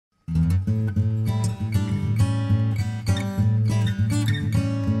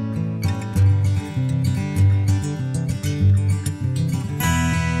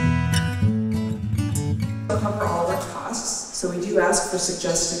do ask for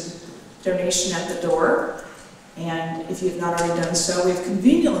suggested donation at the door. And if you have not already done so, we have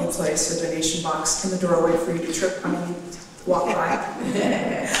conveniently placed a donation box in the doorway for you to walk by.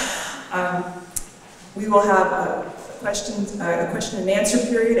 We will have a question and answer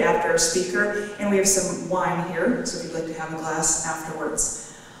period after our speaker, and we have some wine here, so if you'd like to have a glass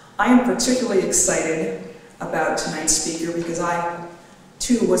afterwards. I am particularly excited about tonight's speaker because I,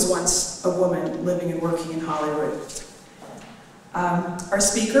 too, was once a woman living and working in Hollywood. Our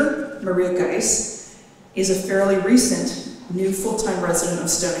speaker, Maria Giese, is a fairly recent new full-time resident of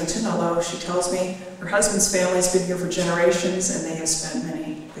Stonington, although she tells me her husband's family's been here for generations and they have spent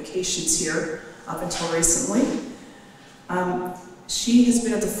many vacations here up until recently. She has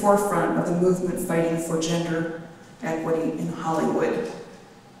been at the forefront of the movement fighting for gender equity in Hollywood.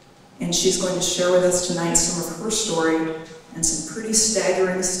 And she's going to share with us tonight some of her story and some pretty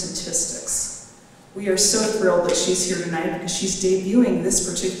staggering statistics. We are so thrilled that she's here tonight because she's debuting this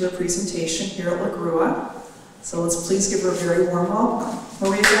particular presentation here at Grua. So let's please give her a very warm welcome.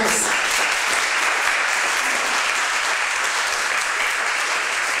 Maria Giese.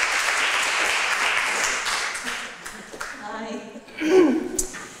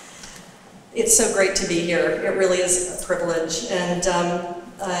 It's so great to be here. It really is a privilege, and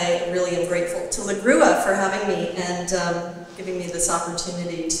I really am grateful to La Grua for having me and giving me this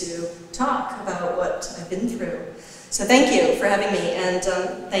opportunity to talk about what I've been through. So thank you for having me, and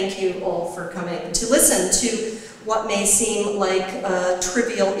thank you all for coming to listen to what may seem like a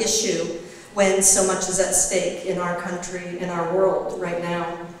trivial issue when so much is at stake in our country, in our world right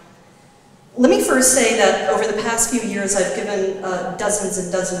now. Let me first say that over the past few years I've given dozens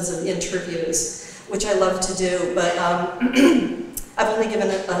and dozens of interviews, which I love to do, but I've only given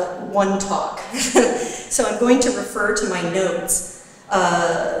one talk. So I'm going to refer to my notes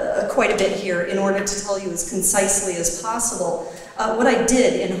quite a bit here in order to tell you as concisely as possible what I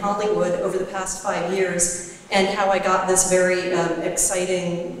did in Hollywood over the past 5 years and how I got this very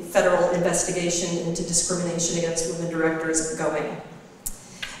exciting federal investigation into discrimination against women directors going.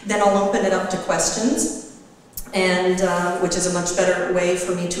 Then I'll open it up to questions, and which is a much better way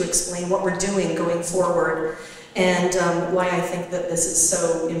for me to explain what we're doing going forward and why I think that this is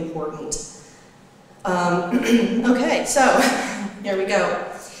so important. Okay, so here we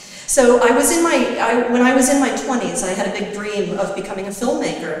go. So when I was in my 20s, I had a big dream of becoming a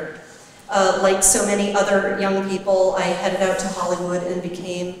filmmaker. Like so many other young people, I headed out to Hollywood and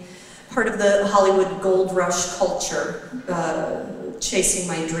became part of the Hollywood gold rush culture, chasing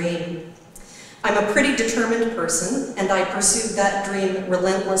my dream. I'm a pretty determined person, and I pursued that dream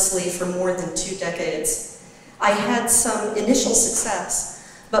relentlessly for more than 2 decades. I had some initial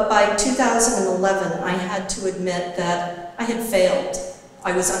success, but by 2011, I had to admit that I had failed.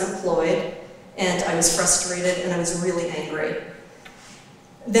 I was unemployed, and I was frustrated, and I was really angry.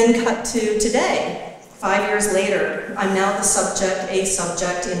 Then cut to today. 5 years later, I'm now a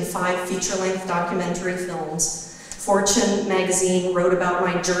subject in 5 feature-length documentary films. Fortune magazine wrote about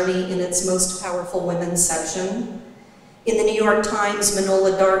my journey in its most powerful women's section. In the New York Times,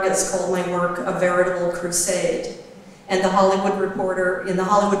 Manohla Dargis called my work a veritable crusade. And in the Hollywood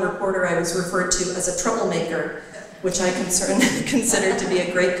Reporter, I was referred to as a troublemaker, which I considered to be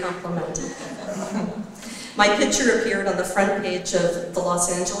a great compliment. My picture appeared on the front page of the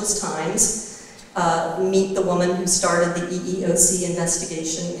Los Angeles Times. Meet the woman who started the EEOC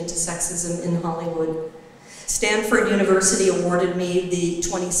investigation into sexism in Hollywood. Stanford University awarded me the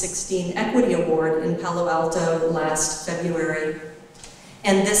 2016 Equity Award in Palo Alto last February.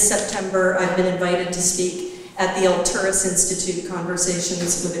 And this September, I've been invited to speak at the Alturas Institute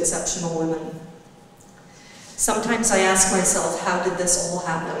Conversations with Exceptional Women. Sometimes I ask myself, how did this all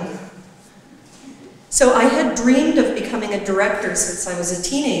happen? So I had dreamed of becoming a director since I was a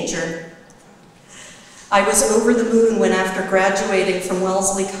teenager. I was over the moon when, after graduating from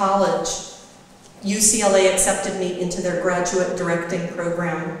Wellesley College, UCLA accepted me into their graduate directing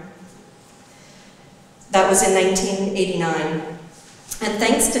program. That was in 1989. And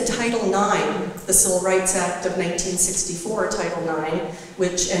thanks to Title IX, the Civil Rights Act of 1964, Title IX,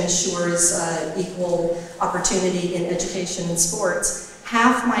 which ensures equal opportunity in education and sports,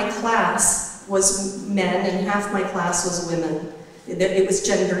 half my class was men and half my class was women. It was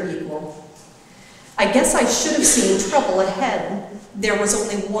gender equal. I guess I should have seen trouble ahead. There was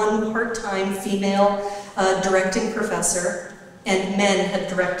only one part-time female directing professor, and men had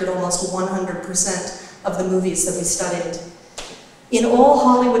directed almost 100% of the movies that we studied. In all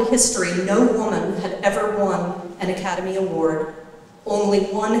Hollywood history, no woman had ever won an Academy Award. Only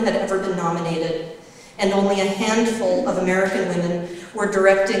one had ever been nominated, and only a handful of American women were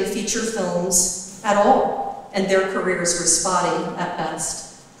directing feature films at all. and their careers were spotty at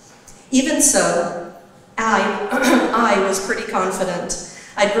best. Even so, I was pretty confident.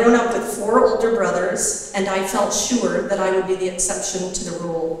 I'd grown up with 4 older brothers, and I felt sure that I would be the exception to the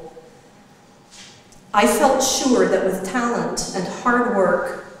rule. I felt sure that with talent and hard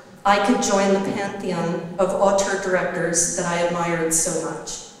work, I could join the pantheon of auteur directors that I admired so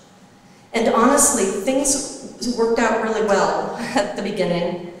much. And honestly, things worked out really well at the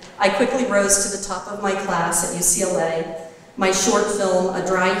beginning. I quickly rose to the top of my class at UCLA. My short film, A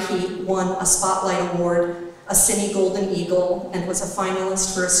Dry Heat, won a Spotlight Award, a Cine Golden Eagle, and was a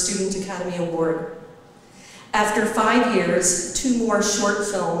finalist for a Student Academy Award. After 5 years, 2 more short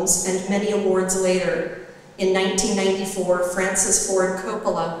films, and many awards later, in 1994, Francis Ford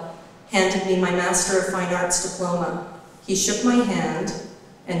Coppola handed me my Master of Fine Arts diploma. He shook my hand,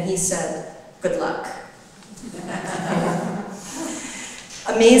 and he said, "Good luck."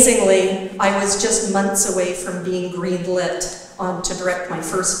 Amazingly, I was just months away from being greenlit to direct my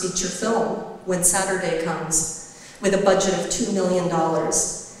first feature film, When Saturday Comes, with a budget of $2 million.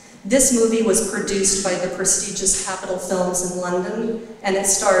 This movie was produced by the prestigious Capitol Films in London, and it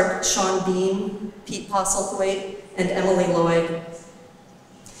starred Sean Bean, Pete Postlethwaite, and Emily Lloyd.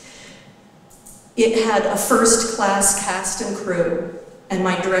 It had a first-class cast and crew, and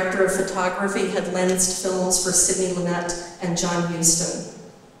my director of photography had lensed films for Sidney Lumet and John Huston.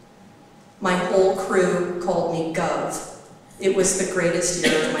 My whole crew called me Gov. It was the greatest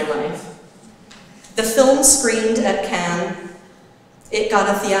year of my life. The film screened at Cannes. It got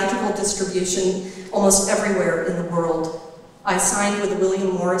a theatrical distribution almost everywhere in the world. I signed with the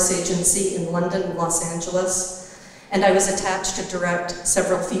William Morris Agency in London and Los Angeles, and I was attached to direct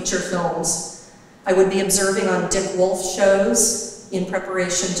several feature films. I would be observing on Dick Wolf shows in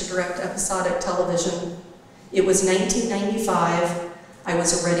preparation to direct episodic television. It was 1995. I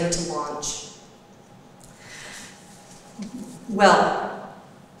was ready to launch. Well,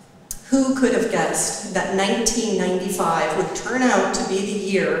 who could have guessed that 1995 would turn out to be the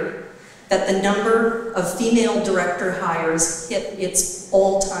year that the number of female director hires hit its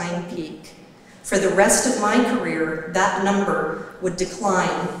all-time peak? For the rest of my career, that number would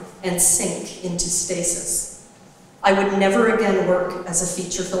decline and sink into stasis. I would never again work as a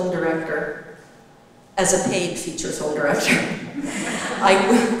feature film director, as a paid feature film director.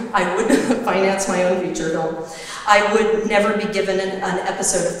 I would finance my own feature film. I would never be given an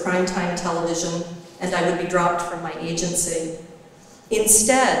episode of primetime television, and I would be dropped from my agency.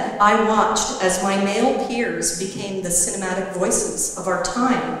 Instead, I watched as my male peers became the cinematic voices of our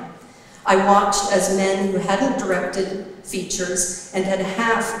time. I watched as men who hadn't directed features and had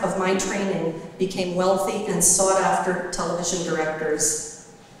half of my training became wealthy and sought-after television directors.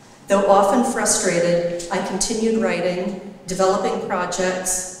 Though often frustrated, I continued writing, developing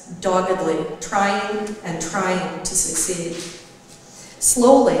projects, doggedly, trying and trying to succeed.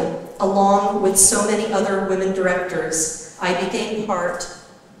 Slowly, along with so many other women directors, I became part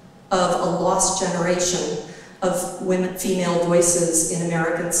of a lost generation of female voices in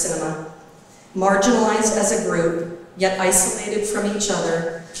American cinema. Marginalized as a group, yet isolated from each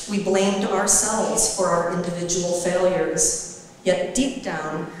other, we blamed ourselves for our individual failures. Yet deep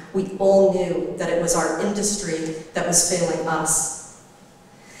down, we all knew that it was our industry that was failing us.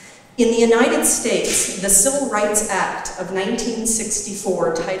 In the United States, the Civil Rights Act of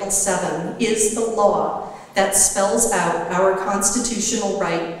 1964, Title VII, is the law that spells out our constitutional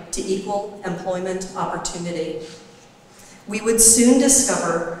right to equal employment opportunity. We would soon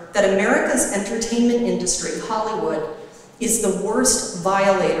discover that America's entertainment industry, Hollywood, is the worst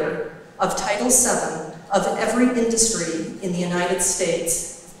violator of Title VII of every industry in the United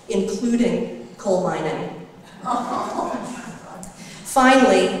States, including coal mining.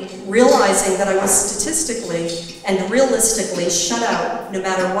 Finally, realizing that I was statistically and realistically shut out no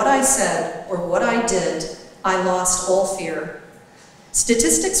matter what I said or what I did, I lost all fear.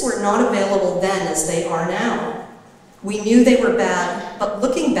 Statistics were not available then as they are now. We knew they were bad, but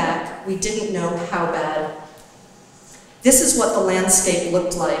looking back, we didn't know how bad. This is what the landscape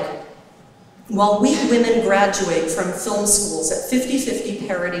looked like. While we women graduate from film schools at 50-50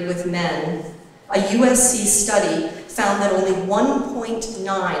 parity with men, a USC study found that only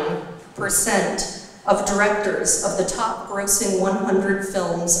 1.9% of directors of the top grossing 100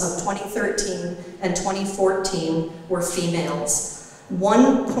 films of 2013 and 2014 were females.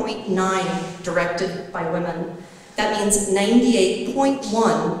 1.9 directed by women. That means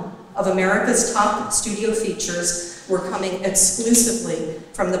 98.1 of America's top studio features were coming exclusively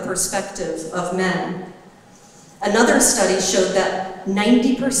from the perspective of men. Another study showed that that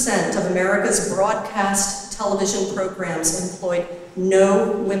 90% of America's broadcast television programs employed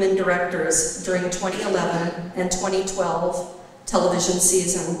no women directors during 2011 and 2012 television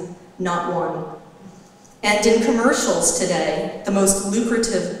season, not one. And in commercials today, the most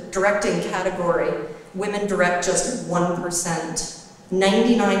lucrative directing category, women direct just 1%.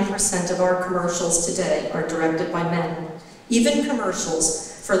 99% of our commercials today are directed by men. Even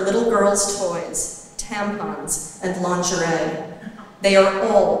commercials for little girls' toys, tampons, and lingerie. They are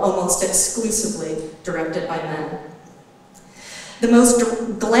all almost exclusively directed by men. The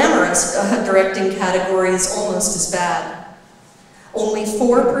most glamorous directing category is almost as bad. Only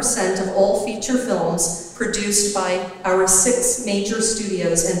 4% of all feature films produced by our 6 major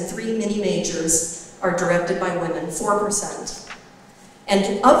studios and 3 mini-majors are directed by women, 4%.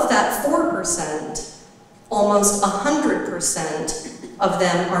 And of that 4%, almost 100% of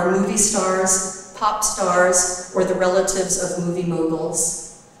them are movie stars, pop stars, or the relatives of movie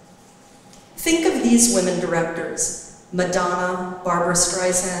moguls. Think of these women directors: Madonna, Barbara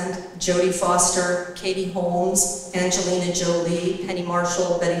Streisand, Jodie Foster, Katie Holmes, Angelina Jolie, Penny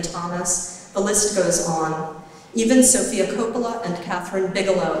Marshall, Betty Thomas. The list goes on. Even Sofia Coppola and Catherine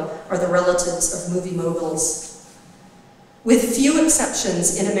Bigelow are the relatives of movie moguls. With few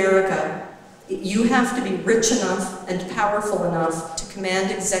exceptions in America, you have to be rich enough and powerful enough to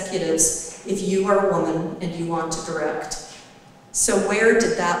command executives if you are a woman and you want to direct. So where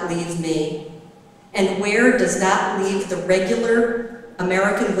did that leave me? And where does that leave the regular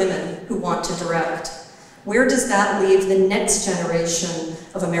American women who want to direct? Where does that leave the next generation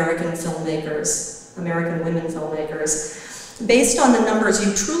of American filmmakers, American women filmmakers? Based on the numbers,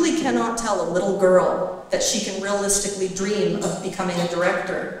 you truly cannot tell a little girl that she can realistically dream of becoming a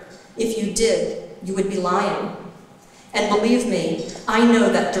director. If you did, you would be lying. And believe me, I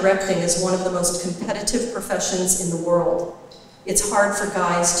know that directing is one of the most competitive professions in the world. It's hard for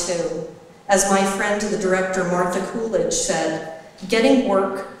guys too. As my friend, the director Martha Coolidge said, getting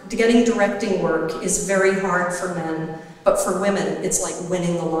directing work is very hard for men, but for women, it's like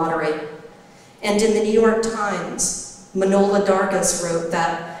winning the lottery. And in the New York Times, Manohla Dargis wrote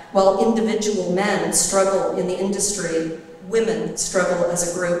that while individual men struggle in the industry, women struggle as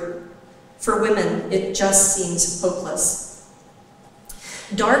a group. For women, it just seems hopeless.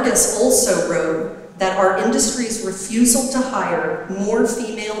 Dargis also wrote that our industry's refusal to hire more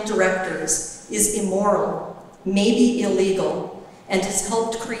female directors is immoral, maybe illegal, and has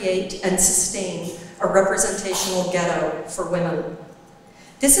helped create and sustain a representational ghetto for women.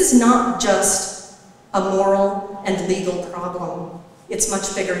 This is not just a moral and legal problem. It's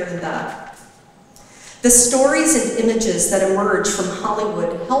much bigger than that. The stories and images that emerge from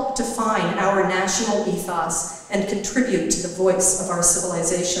Hollywood help define our national ethos and contribute to the voice of our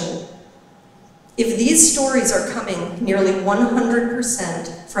civilization. If these stories are coming nearly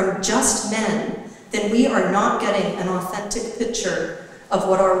 100% from just men, then we are not getting an authentic picture of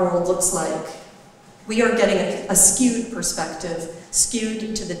what our world looks like. We are getting a skewed perspective,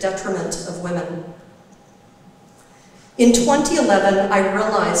 skewed to the detriment of women. In 2011, I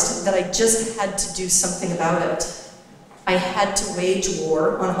realized that I just had to do something about it. I had to wage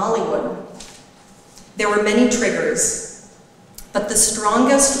war on Hollywood. There were many triggers, but the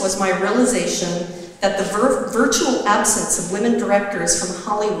strongest was my realization that the virtual absence of women directors from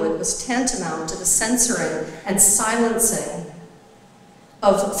Hollywood was tantamount to the censoring and silencing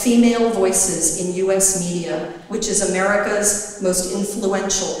of female voices in US media, which is America's most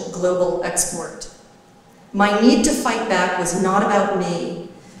influential global export. My need to fight back was not about me,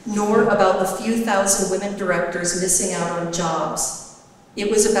 nor about the few thousand women directors missing out on jobs.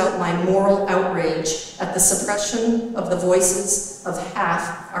 It was about my moral outrage at the suppression of the voices of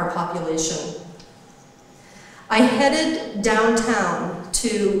half our population. I headed downtown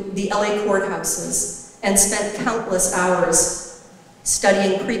to the LA courthouses and spent countless hours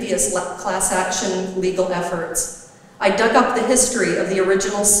studying previous class action legal efforts. I dug up the history of the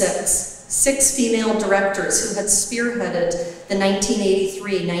original six female directors who had spearheaded the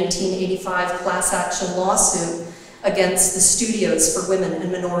 1983-1985 class action lawsuit against the studios for women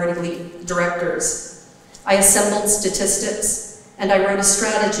and minority directors. I assembled statistics, and I wrote a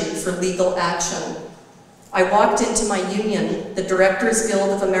strategy for legal action. I walked into my union, the Directors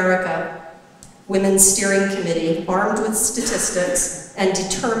Guild of America, Women's Steering Committee, armed with statistics and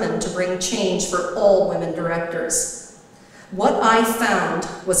determined to bring change for all women directors. What I found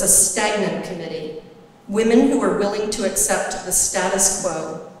was a stagnant committee, women who were willing to accept the status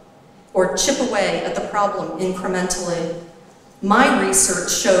quo or chip away at the problem incrementally. My research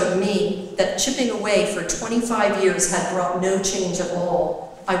showed me that chipping away for 25 years had brought no change at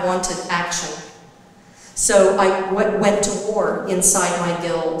all. I wanted action. So I went to war inside my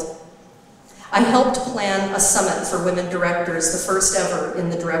guild. I helped plan a summit for women directors, the first ever in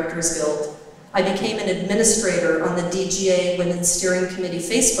the Directors Guild. I became an administrator on the DGA Women's Steering Committee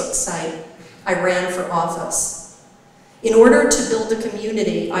Facebook site. I ran for office. In order to build a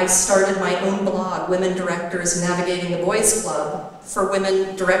community, I started my own blog, Women Directors Navigating the Boys Club, for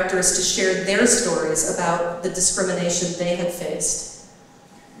women directors to share their stories about the discrimination they had faced.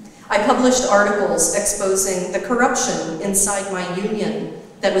 I published articles exposing the corruption inside my union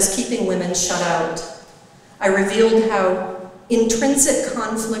that was keeping women shut out. I revealed how intrinsic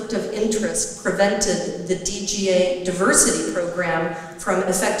conflict of interest prevented the DGA diversity program from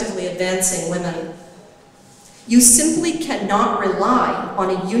effectively advancing women. You simply cannot rely on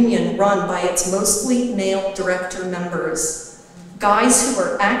a union run by its mostly male director members, guys who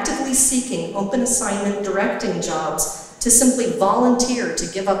are actively seeking open assignment directing jobs to simply volunteer to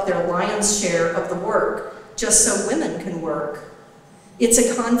give up their lion's share of the work just so women can work. It's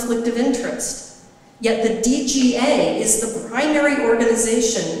a conflict of interest. Yet the DGA is the primary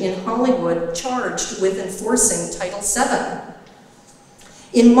organization in Hollywood charged with enforcing Title VII.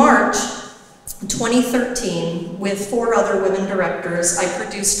 In March 2013, with 4 other women directors, I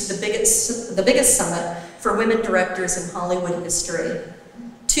produced the biggest summit for women directors in Hollywood history.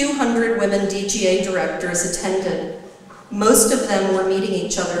 200 women DGA directors attended. Most of them were meeting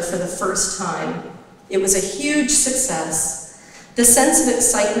each other for the first time. It was a huge success. The sense of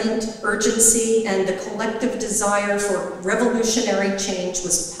excitement, urgency, and the collective desire for revolutionary change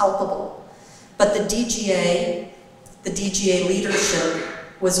was palpable. But the DGA leadership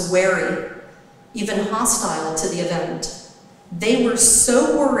was wary, even hostile to the event. They were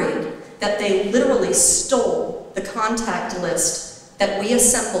so worried that they literally stole the contact list that we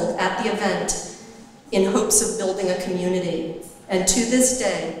assembled at the event in hopes of building a community. And to this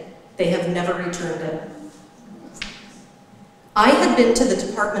day, they have never returned it. I had been to the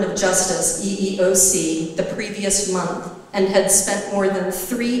Department of Justice, EEOC, the previous month and had spent more than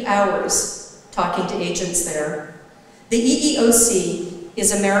 3 hours talking to agents there. The EEOC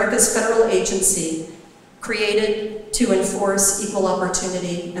is America's federal agency created to enforce equal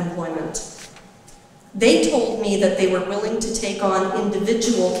opportunity employment. They told me that they were willing to take on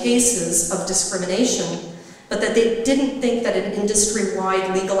individual cases of discrimination, but that they didn't think that an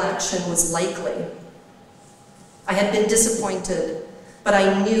industry-wide legal action was likely. I had been disappointed, but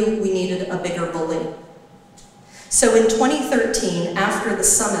I knew we needed a bigger bully. So in 2013, after the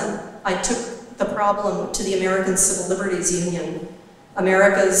summit, I took the problem to the American Civil Liberties Union,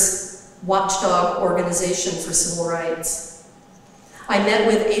 America's watchdog organization for civil rights. I met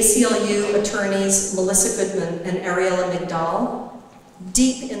with ACLU attorneys Melissa Goodman and Ariella Migdal.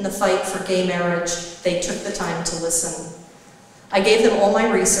 Deep in the fight for gay marriage, they took the time to listen. I gave them all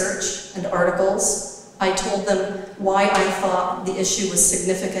my research and articles. I told them why I thought the issue was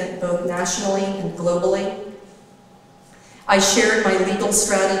significant both nationally and globally. I shared my legal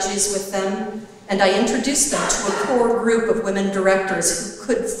strategies with them, and I introduced them to a core group of women directors who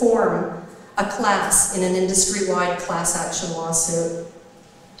could form a class in an industry-wide class action lawsuit.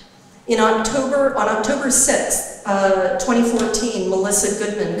 On October 6th, 2014, Melissa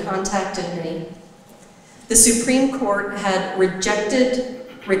Goodman contacted me. The Supreme Court had rejected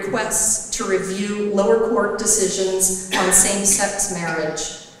requests to review lower court decisions on same-sex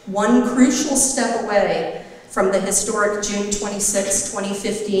marriage, one crucial step away from the historic June 26,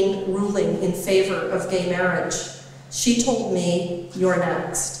 2015 ruling in favor of gay marriage. She told me, "You're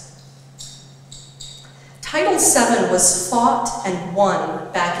next." Title VII was fought and won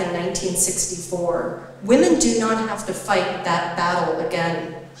back in 1964. Women do not have to fight that battle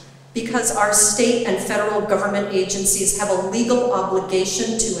again, because our state and federal government agencies have a legal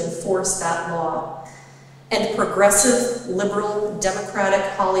obligation to enforce that law. And progressive, liberal, democratic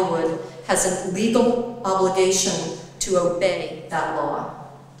Hollywood has a legal obligation to obey that law.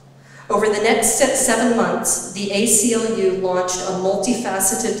 Over the next 7 months, the ACLU launched a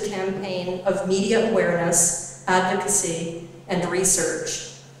multifaceted campaign of media awareness, advocacy, and research.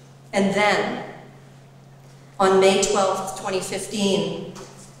 And then, on May 12, 2015,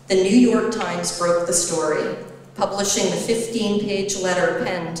 the New York Times broke the story, publishing the 15-page letter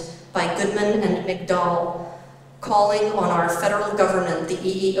penned by Goodman and Migdal, calling on our federal government, the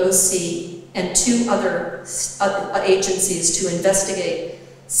EEOC, and 2 other agencies to investigate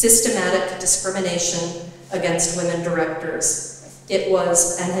systematic discrimination against women directors. It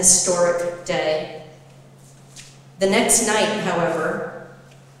was an historic day. The next night, however,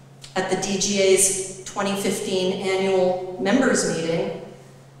 at the DGA's 2015 annual members meeting,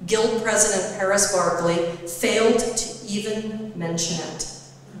 Guild President Paris Barkley failed to even mention it.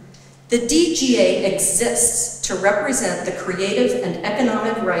 The DGA exists to represent the creative and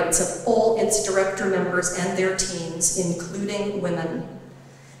economic rights of all its director members and their teams, including women.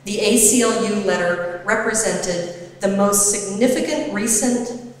 The ACLU letter represented the most significant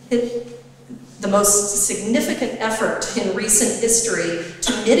effort in recent history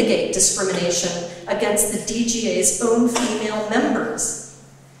to mitigate discrimination against the DGA's own female members.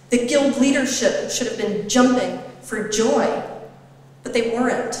 The guild leadership should have been jumping for joy, but they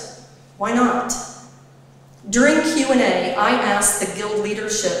weren't. Why not? During Q&A, I asked the guild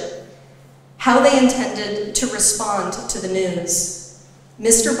leadership how they intended to respond to the news.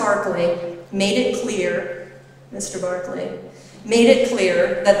 Mr. Barkley made it clear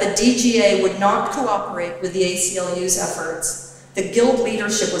that the DGA would not cooperate with the ACLU's efforts. The guild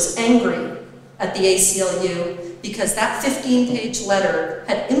leadership was angry at the ACLU because that 15-page letter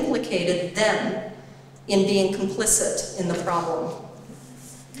had implicated them in being complicit in the problem.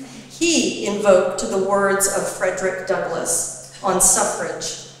 He invoked the words of Frederick Douglass on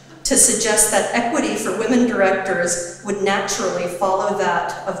suffrage to suggest that equity for women directors would naturally follow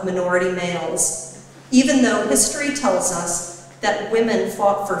that of minority males, even though history tells us that women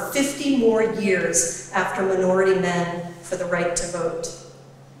fought for 50 more years after minority men for the right to vote.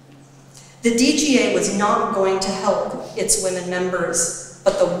 The DGA was not going to help its women members,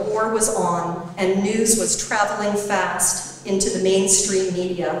 but the war was on and news was traveling fast into the mainstream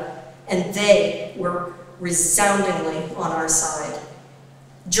media, and they were resoundingly on our side.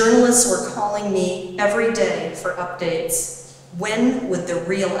 Journalists were calling me every day for updates. When would the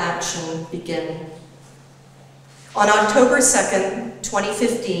real action begin? On October 2nd,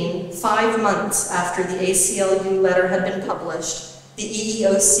 2015, 5 months after the ACLU letter had been published, the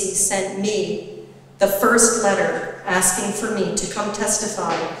EEOC sent me the first letter asking for me to come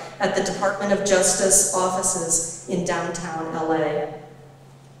testify at the Department of Justice offices in downtown LA.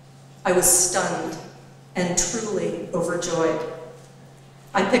 I was stunned and truly overjoyed.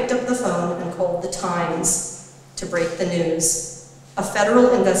 I picked up the phone and called the Times to break the news. A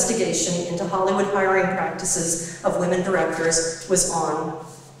federal investigation into Hollywood hiring practices of women directors was on.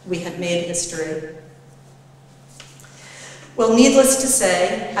 We had made history. Well, needless to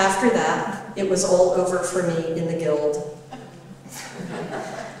say, after that, it was all over for me in the Guild.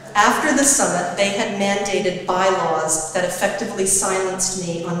 After the summit, they had mandated bylaws that effectively silenced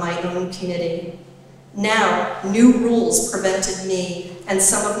me on my own committee. Now, new rules prevented me and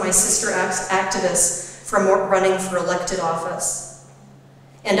some of my sister activists from running for elected office.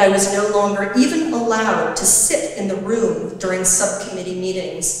 And I was no longer even allowed to sit in the room during subcommittee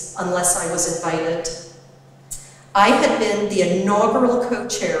meetings unless I was invited. I had been the inaugural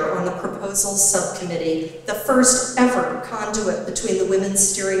co-chair on the proposals subcommittee, the first ever conduit between the Women's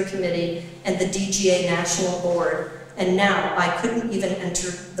Steering Committee and the DGA National Board, and now I couldn't even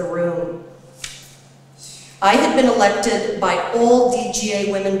enter the room. I had been elected by all DGA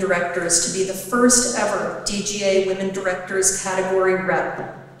women directors to be the first ever DGA Women Directors category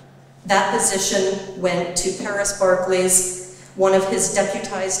rep. That position went to Paris Barclays, one of his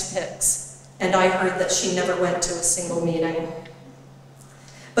deputized picks, and I heard that she never went to a single meeting.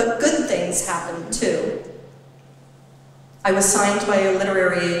 But good things happened too. I was signed by a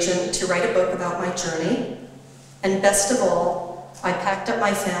literary agent to write a book about my journey, and best of all, I packed up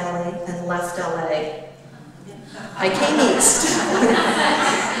my family and left LA. I came east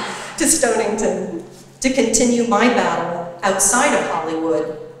to Stonington to continue my battle outside of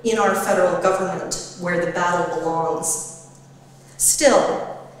Hollywood in our federal government where the battle belongs.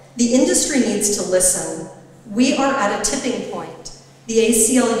 Still, the industry needs to listen. We are at a tipping point. The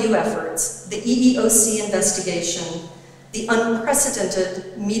ACLU efforts, the EEOC investigation, the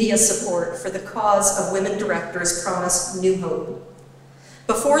unprecedented media support for the cause of women directors promise new hope.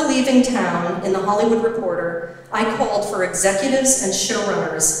 Before leaving town in The Hollywood Reporter, I called for executives and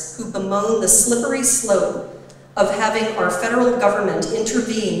showrunners who bemoan the slippery slope of having our federal government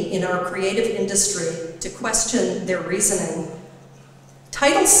intervene in our creative industry to question their reasoning.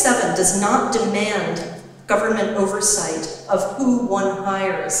 Title VII does not demand government oversight of who one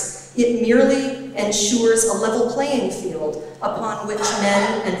hires. It merely ensures a level playing field upon which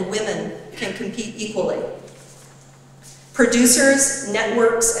men and women can compete equally. Producers,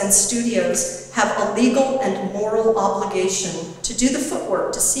 networks, and studios have a legal and moral obligation to do the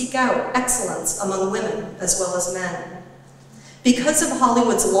footwork to seek out excellence among women as well as men. Because of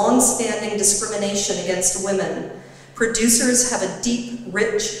Hollywood's long-standing discrimination against women, producers have a deep,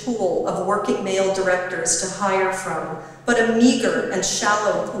 rich pool of working male directors to hire from, but a meager and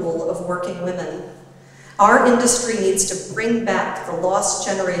shallow pool of working women. Our industry needs to bring back the lost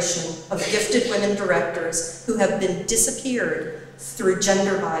generation of gifted women directors who have been disappeared through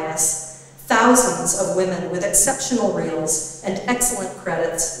gender bias, thousands of women with exceptional reels and excellent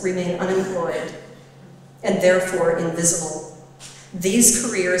credits remain unemployed and therefore invisible. These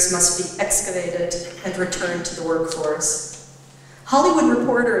careers must be excavated and returned to the workforce.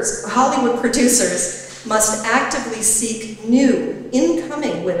 Hollywood producers must actively seek new,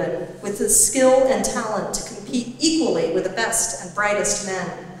 incoming women with the skill and talent to compete equally with the best and brightest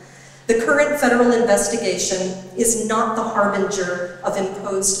men. The current federal investigation is not the harbinger of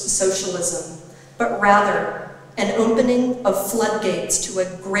imposed socialism, but rather an opening of floodgates to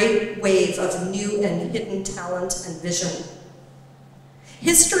a great wave of new and hidden talent and vision.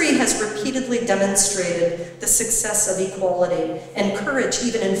 History has repeatedly demonstrated the success of equality and courage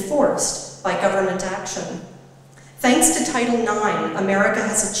even enforced by government action. Thanks to Title IX, America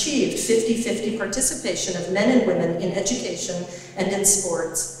has achieved 50-50 participation of men and women in education and in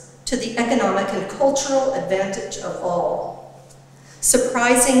sports, to the economic and cultural advantage of all.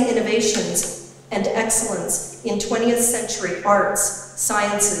 Surprising innovations and excellence in 20th century arts,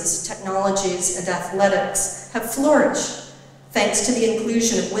 sciences, technologies, and athletics have flourished thanks to the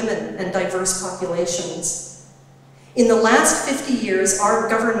inclusion of women and diverse populations. In the last 50 years, our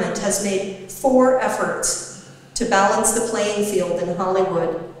government has made 4 efforts to balance the playing field in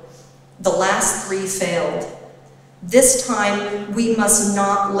Hollywood. The last 3 failed. This time, we must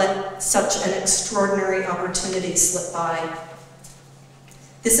not let such an extraordinary opportunity slip by.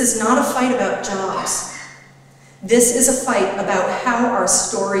 This is not a fight about jobs. This is a fight about how our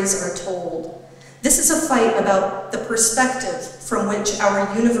stories are told. This is a fight about the perspective from which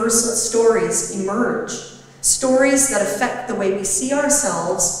our universal stories emerge, stories that affect the way we see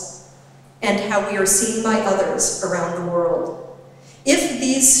ourselves and how we are seen by others around the world. If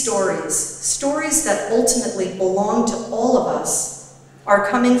these stories that ultimately belong to all of us, are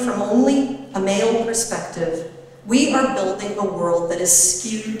coming from only a male perspective, we are building a world that is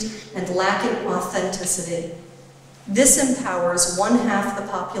skewed and lacking authenticity. This empowers 1/2 the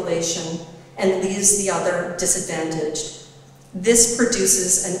population and leaves the other disadvantaged. This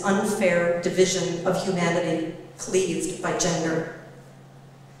produces an unfair division of humanity cleaved by gender.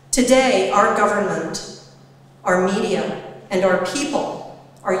 Today, our government, our media, and our people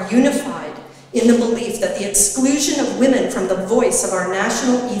are unified in the belief that the exclusion of women from the voice of our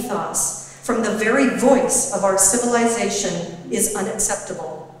national ethos, from the very voice of our civilization, is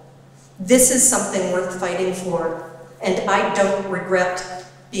unacceptable. This is something worth fighting for, and I don't regret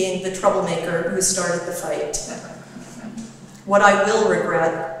being the troublemaker who started the fight. What I will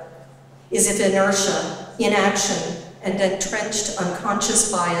regret is if inertia, inaction, and entrenched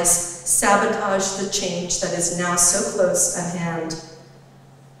unconscious bias sabotage the change that is now so close at hand.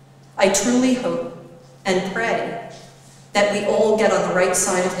 I truly hope and pray that we all get on the right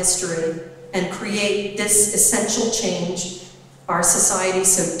side of history and create this essential change our society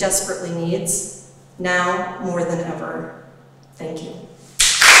so desperately needs, now more than ever. Thank you.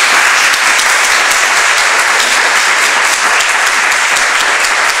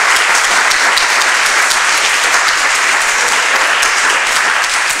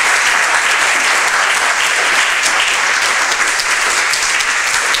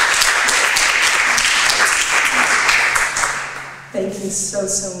 Thank you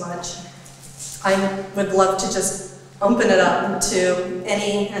so much. I would love to just open it up to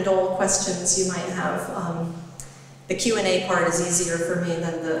any and all questions you might have. The Q&A part is easier for me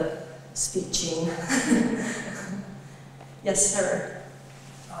than the speeching. Yes, sir.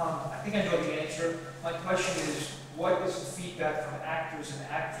 I think I know the answer. My question is, what is the feedback from actors and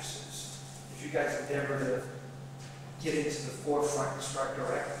actresses as you guys endeavor to get into the forefront and start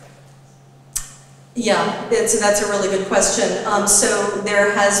directing? Yeah, that's a really good question. So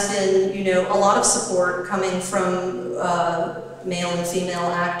there has been, a lot of support coming from male and female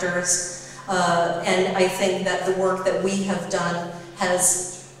actors, and I think that the work that we have done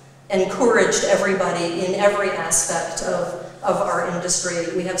has encouraged everybody in every aspect of our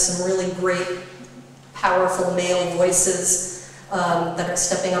industry. We have some really great, powerful male voices that are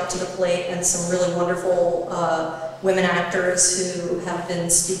stepping up to the plate, and some really wonderful women actors who have been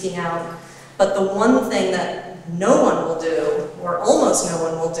speaking out. But the one thing that no one will do, or almost no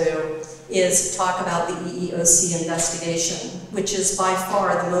one will do, is talk about the EEOC investigation, which is by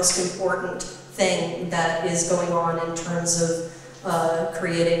far the most important thing that is going on in terms of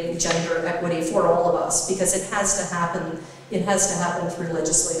creating gender equity for all of us, because it has to happen. It has to happen through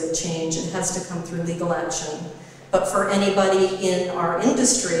legislative change. It has to come through legal action. But for anybody in our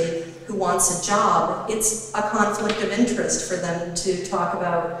industry who wants a job, it's a conflict of interest for them to talk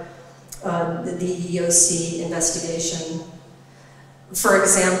about the EEOC investigation. For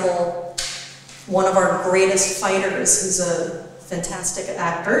example, one of our greatest fighters, who's a fantastic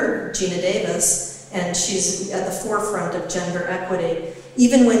actor, Gina Davis, and she's at the forefront of gender equity.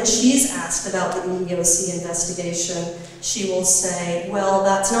 Even when she's asked about the EEOC investigation, she will say, well,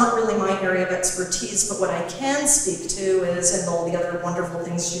 that's not really my area of expertise, but what I can speak to is, and all the other wonderful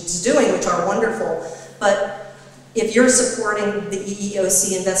things she's doing, which are wonderful, but if you're supporting the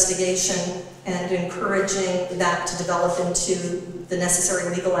EEOC investigation and encouraging that to develop into the necessary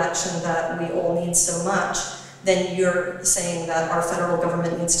legal action that we all need so much, then you're saying that our federal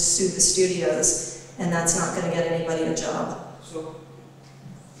government needs to sue the studios, and that's not going to get anybody a job. So,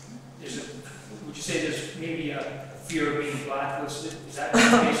 would you say there's maybe a fear of being blacklisted? Is that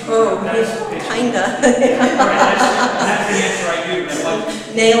basically kinda. Right, that's the answer I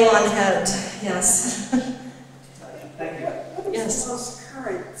do. Nail on head, yes. Thank you. What's the most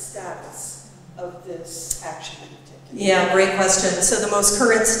current status of this action in particular? Yeah, great question. So the most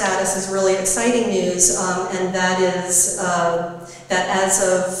current status is really exciting news, and that is that as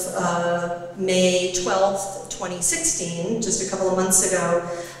of May 12th, 2016, just a couple of months ago,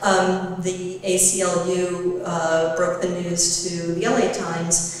 the ACLU broke the news to the LA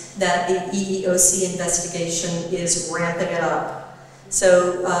Times that the EEOC investigation is ramping it up.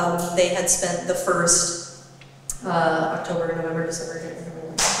 So they had spent the first October, November, December,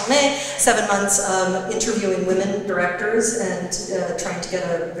 May, 7 months interviewing women directors and trying to get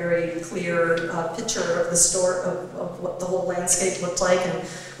a very clear picture of the story, of what the whole landscape looked like and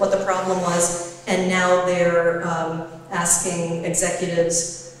what the problem was. And now they're asking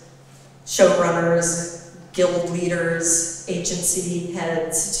executives, showrunners, guild leaders, agency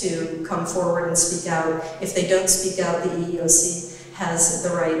heads to come forward and speak out. If they don't speak out, the EEOC has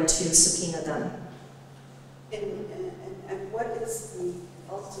the right to subpoena them. And what is the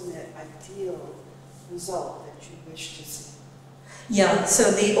ultimate ideal result that you wish to see? Yeah,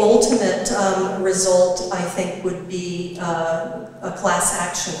 so the ultimate result, I think, would be a class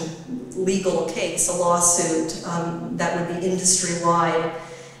action legal case, a lawsuit that would be industry-wide,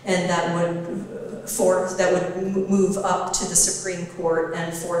 and that would move up to the Supreme Court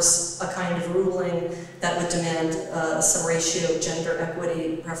and force a kind of ruling that would demand some ratio of gender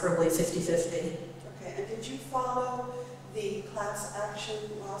equity, preferably 50-50. And did you follow the class action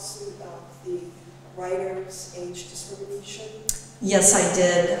lawsuit of the writers' age discrimination? Yes, I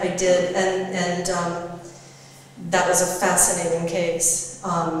did, and that was a fascinating case,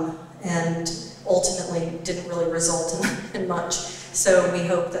 and ultimately didn't really result in much. So we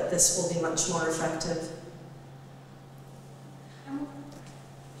hope that this will be much more effective.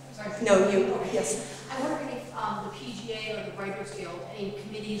 No, you, yes. I'm wondering if the PGA or the Writers Guild, any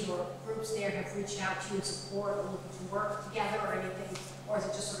committees or groups there have reached out to you in support or looking to work together or anything, or has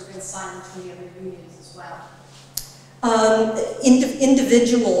it just sort of been silent from the other unions as well?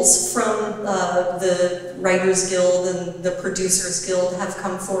 Individuals from the Writers Guild and the Producers Guild have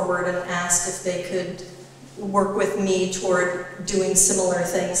come forward and asked if they could work with me toward doing similar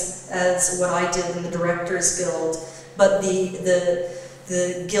things as what I did in the Directors Guild, but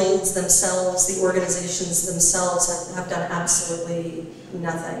the guilds themselves, the organizations themselves have done absolutely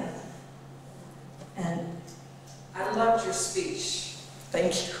nothing. And I loved your speech.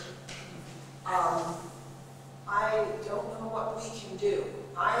 thank you. I don't know what we can do.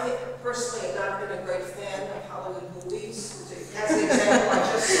 I personally have not been a great fan of Hollywood movies. As an example,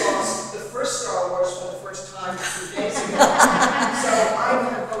 I just saw the first Star Wars for the first time a few days ago. So I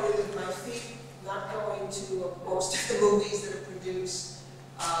have voted with my feet, not going to most of the movies that are produced,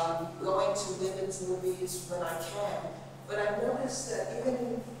 going to women's movies when I can. But I've noticed that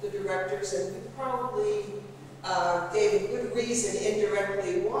even the directors, and we probably gave a good reason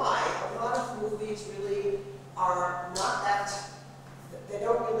indirectly why, a lot of movies really are not that, they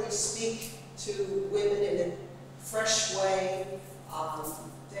don't really speak to women in a fresh way.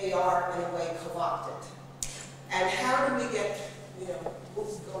 They are, in a way, co-opted. And how do we get,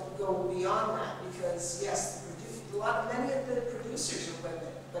 go beyond that? Because, yes, many of the producers are women,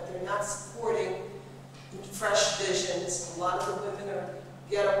 but they're not supporting fresh visions. A lot of the women are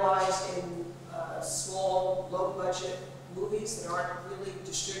ghettoized in small, low-budget movies that aren't really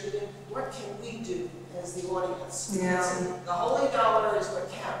distributed. What can we do as the audience? Yeah. The holy dollar is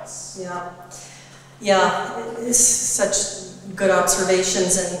what counts. Yeah. Yeah, it's such good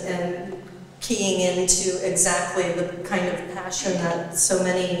observations and keying into exactly the kind of passion that so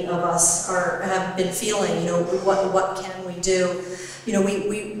many of us have been feeling. What can we do?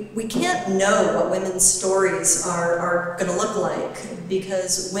 We can't know what women's stories are going to look like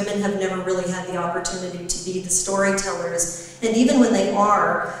because women have never really had the opportunity to be the storytellers. And even when they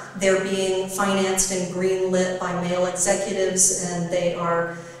are, they're being financed and greenlit by male executives, and they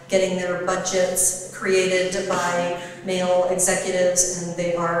are getting their budgets created by male executives, and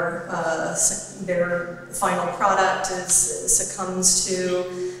they are, their final product succumbs to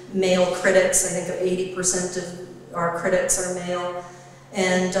male critics. I think 80% of our critics are male.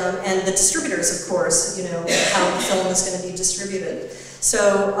 And the distributors, of course, you know, how the film is going to be distributed.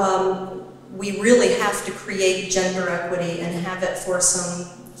 So we really have to create gender equity and have it for some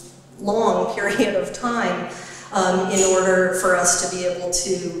long period of time in order for us to be able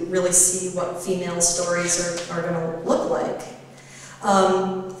to really see what female stories are going to look like.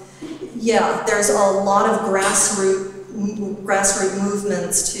 Yeah, there's a lot of grassroots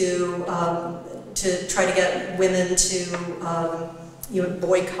movements to try to get women to you know,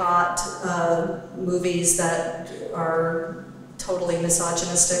 boycott movies that are totally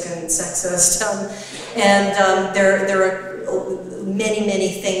misogynistic and sexist, there are many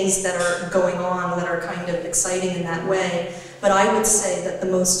things that are going on that are kind of exciting in that way. But I would say that the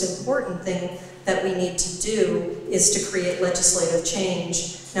most important thing that we need to do is to create legislative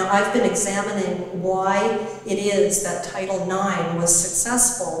change. Now, I've been examining why it is that Title IX was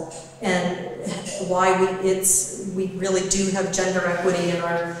successful and why we really do have gender equity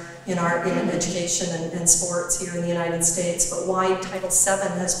in education and sports here in the United States, but why Title VII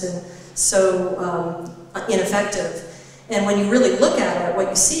has been so ineffective. And when you really look at it, what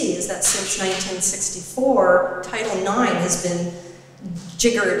you see is that since 1964, Title IX has been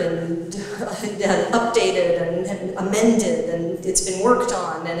jiggered and updated and amended, and it's been worked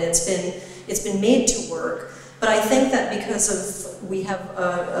on, and it's been made to work. But I think that because we have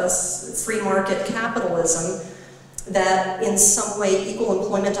a free market capitalism, that in some way equal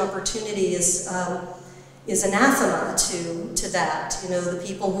employment opportunity is anathema to that. You know, the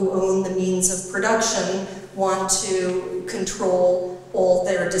people who own the means of production want to control all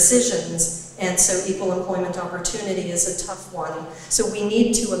their decisions, and so equal employment opportunity is a tough one. So we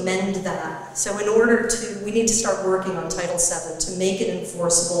need to amend that. So in order to, we need to start working on Title VII to make it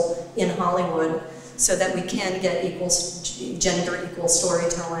enforceable in Hollywood so that we can get gender equal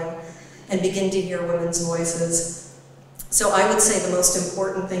storytelling and begin to hear women's voices. So I would say the most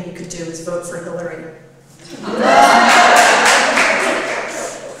important thing you could do is vote for Hillary.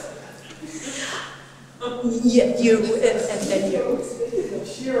 Yeah, you, and then you.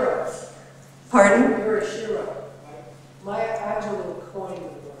 Shiro. Pardon? You're a Shiro. Maya Angelou coined the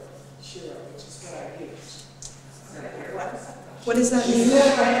word Shiro, which is what I use. What does that mean?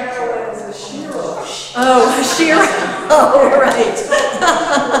 My heroine is a Shiro. Oh, Shiro. Oh, right.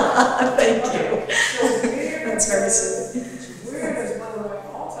 Thank you. So That's very sweet. Weird is one of my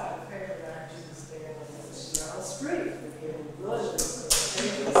all-time favorite actors there was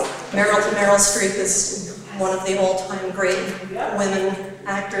Meryl Streep. Meryl Streep is one of the all-time great women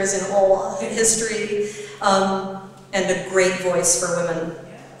actors in all history, and a great voice for women.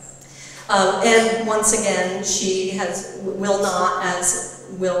 And once again, she will not, as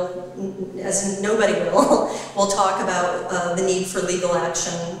nobody will talk about the need for legal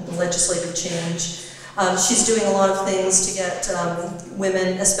action, legislative change. She's doing a lot of things to get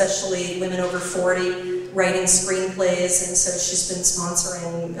women, especially women over 40, writing screenplays, and so she's been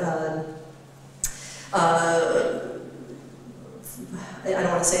sponsoring I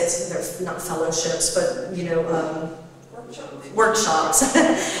don't want to say they're not fellowships, but you know, workshops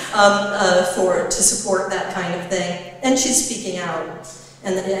to support that kind of thing. And she's speaking out,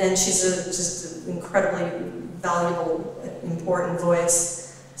 and she's just an incredibly valuable, important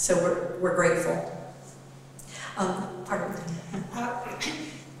voice. So we're grateful. Pardon me.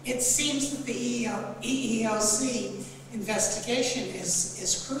 It seems that the EEOC investigation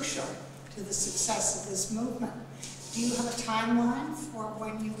is crucial to the success of this movement. Do you have a timeline for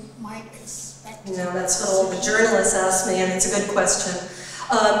when you might expect? No, that's what all the journalists ask me, and it's a good question.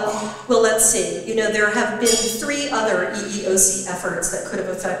 Well, let's see. You know, there have been 3 other EEOC efforts that could have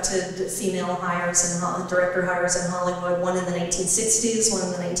affected female hires and director hires in Hollywood. One in the 1960s, one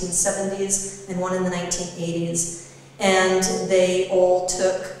in the 1970s, and one in the 1980s. And they all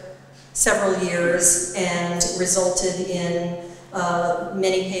took several years and resulted in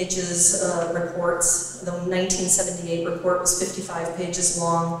many pages reports. The 1978 report was 55 pages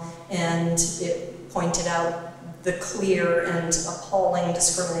long, and it pointed out the clear and appalling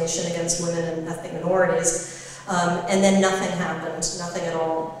discrimination against women and ethnic minorities. And then nothing happened, nothing at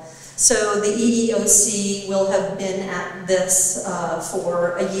all. So the EEOC will have been at this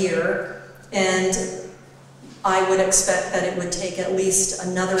for a year, and I would expect that it would take at least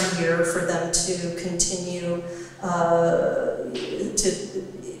another year for them to continue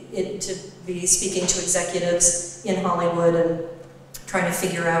to be speaking to executives in Hollywood and trying to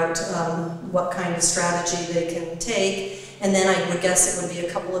figure out what kind of strategy they can take. And then I would guess it would be a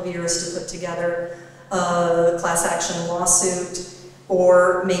couple of years to put together a class action lawsuit,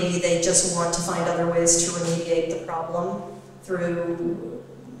 or maybe they just want to find other ways to remediate the problem through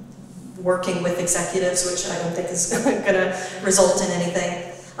working with executives, which I don't think is going to result in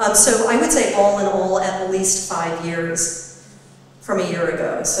anything. So I would say all in all, at least 5 years from a year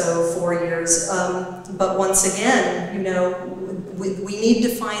ago, so 4 years. But once again, you know, we need to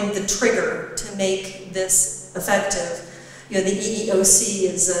find the trigger to make this effective. You know, the EEOC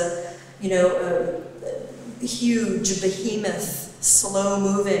is a, you know, a huge behemoth,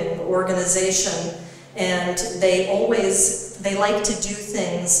 slow-moving organization, and they like to do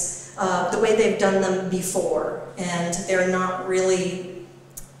things the way they've done them before, and they're not really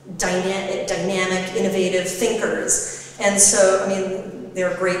dynamic, innovative thinkers. And so, I mean,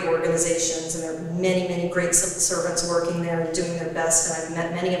 they're great organizations, and there are many, many great civil servants working there and doing their best, and I've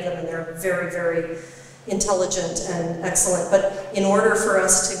met many of them, and they're very, very intelligent and excellent. But in order for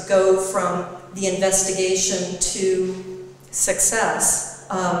us to go from the investigation to success,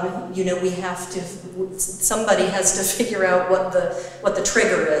 you know, somebody has to figure out what the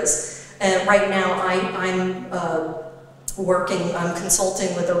trigger is. And right now, I'm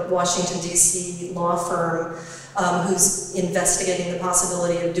consulting with a Washington, D.C. law firm who's investigating the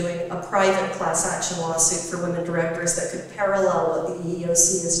possibility of doing a private class action lawsuit for women directors that could parallel what the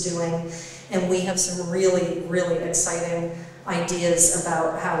EEOC is doing. And we have some really, really exciting ideas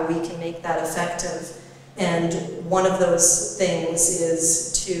about how we can make that effective. And one of those things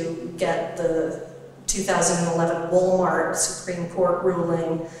is to get the 2011 Walmart Supreme Court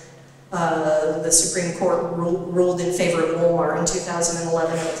ruling. The Supreme Court ruled in favor of Walmart in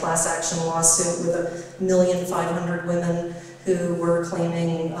 2011 in a class action lawsuit with 1,500,000 women who were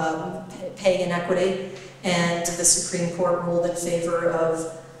claiming pay inequity, and the Supreme Court ruled in favor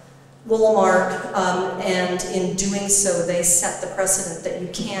of Walmart, and in doing so, they set the precedent that you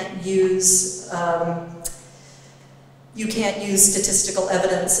can't use statistical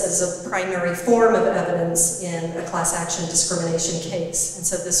evidence as a primary form of evidence in a class action discrimination case. And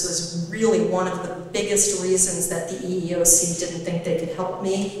so this was really one of the biggest reasons that the EEOC didn't think they could help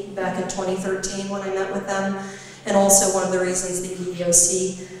me back in 2013 when I met with them, and also one of the reasons the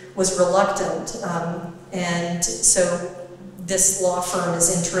EEOC was reluctant. And so this law firm is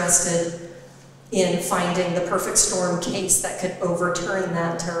interested in finding the perfect storm case that could overturn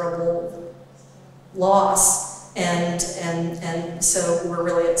that terrible loss. And so we're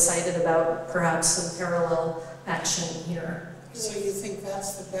really excited about perhaps some parallel action here. So you think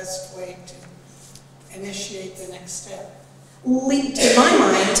that's the best way to initiate the next step? In my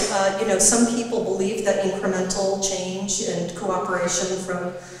mind, you know, some people believe that incremental change and cooperation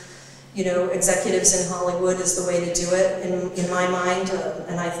from, you know, executives in Hollywood is the way to do it. In my mind,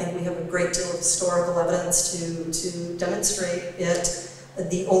 and I think we have a great deal of historical evidence to demonstrate it,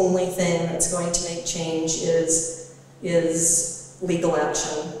 the only thing that's going to make change is legal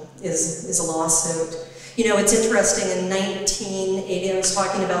action, is a lawsuit. You know, it's interesting, in 1980, I was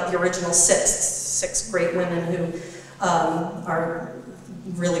talking about the original six great women who are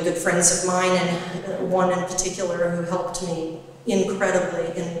really good friends of mine, and one in particular who helped me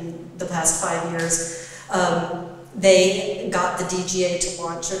incredibly in the past 5 years. They got the DGA to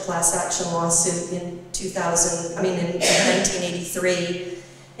launch a class action lawsuit in 1983,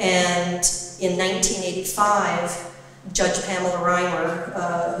 and in 1985, Judge Pamela Reimer,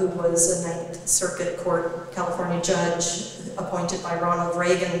 who was a Ninth Circuit Court California judge appointed by Ronald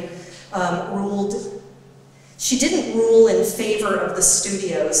Reagan, ruled. She didn't rule in favor of the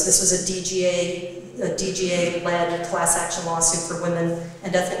studios. This was a DGA-led class action lawsuit for women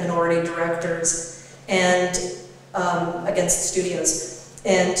and ethnic minority directors, and against the studios.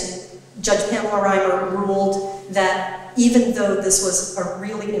 And Judge Pamela Reimer ruled that even though this was a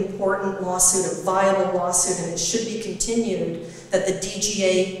really important lawsuit, a viable lawsuit, and it should be continued, that the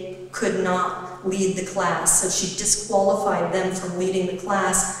DGA could not lead the class. So she disqualified them from leading the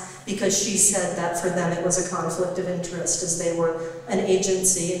class because she said that for them it was a conflict of interest, as they were an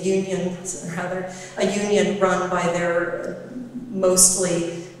agency, a union run by their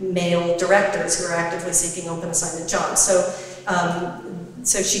mostly male directors who are actively seeking open assignment jobs.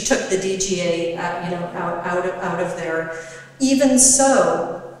 So she took the DGA out of there. Even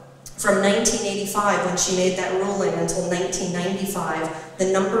so, from 1985, when she made that ruling, until 1995, the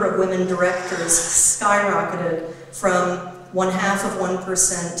number of women directors skyrocketed from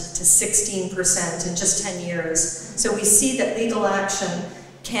 0.5% to 16% in just 10 years. So we see that legal action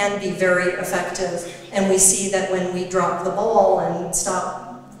can be very effective, and we see that when we drop the ball and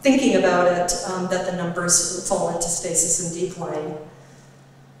stop thinking about it, that the numbers fall into stasis and decline.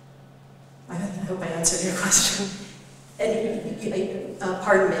 I hope I answered your question.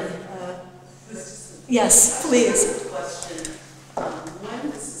 Pardon me. Yes, please. Question.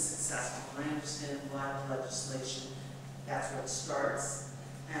 When this is successful, I understand a lot of legislation, that's where it starts,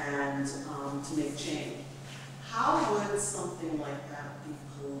 and to make change. How would something like that be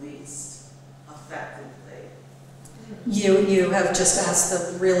policed effectively? You have just asked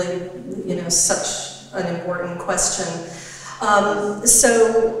the really, such an important question.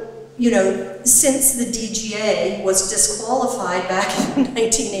 So, since the DGA was disqualified back in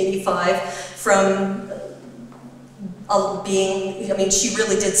 1985 from she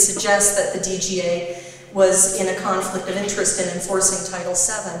really did suggest that the DGA was in a conflict of interest in enforcing Title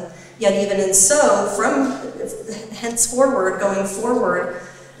VII. Yet even in so, from henceforward, going forward,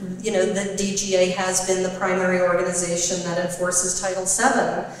 the DGA has been the primary organization that enforces Title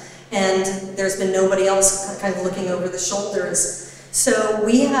VII, and there's been nobody else kind of looking over the shoulders. So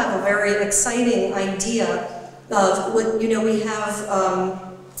we have a very exciting idea of what, we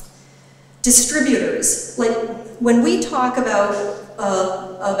have distributors. Like when we talk about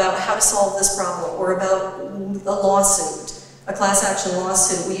how to solve this problem or about a lawsuit, a class action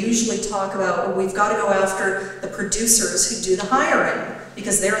lawsuit, we usually talk about we've got to go after the producers who do the hiring,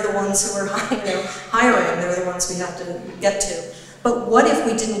 because they're the ones who are hiring, they're the ones we have to get to. But what if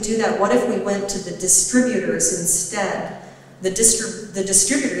we didn't do that? What if we went to the distributors instead? The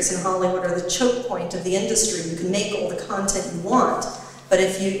distributors in Hollywood are the choke point of the industry. You can make all the content you want, but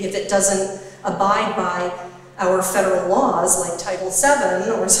if it doesn't abide by our federal laws like Title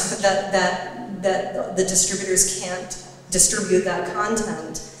VII, or that the distributors can't distribute that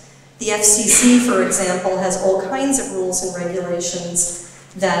content. The FCC, for example, has all kinds of rules and regulations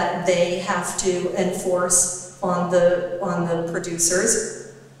that they have to enforce on the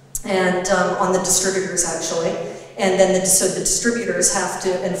producers and on the distributors, actually. And then so the distributors have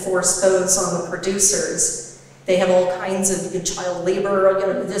to enforce those on the producers. They have all kinds of child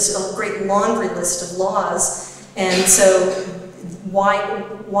labor, there's a great laundry list of laws. And so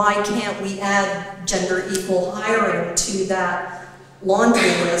why can't we add gender equal hiring to that laundry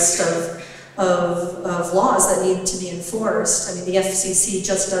list of laws that need to be enforced? I mean, the FCC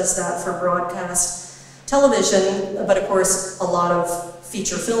just does that for broadcast television, but of course a lot of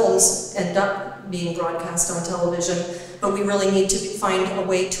feature films end up being broadcast on television, but we really need to find a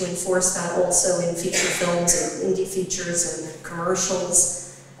way to enforce that also in feature films and indie features and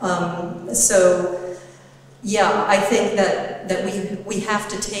commercials. So yeah, I think that we have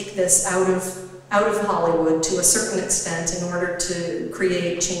to take this out of Hollywood to a certain extent in order to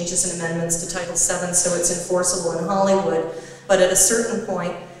create changes and amendments to Title VII so it's enforceable in Hollywood. But at a certain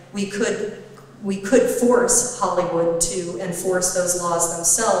point, we could force Hollywood to enforce those laws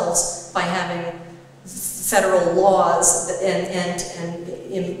themselves by having federal laws and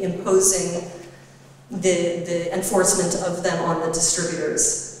imposing the enforcement of them on the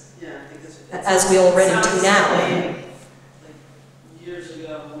distributors. Yeah, because as we already do now. Like years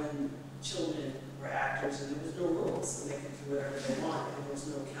ago when children were actors and there was no rules and they could do whatever they want and there was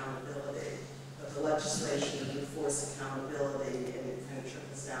no accountability. But the legislation would enforce accountability and it kind of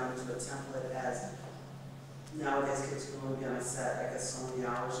trickles down into a template as nowadays kids are going to be on a set, I guess so many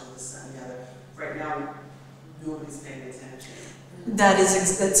hours of this and the other. Right now, nobody's paying attention.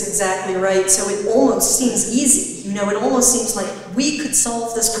 That's exactly right. So it almost seems easy. It almost seems like we could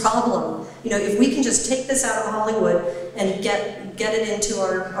solve this problem. If we can just take this out of Hollywood and get it into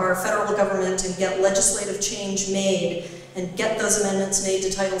our federal government and get legislative change made and get those amendments made to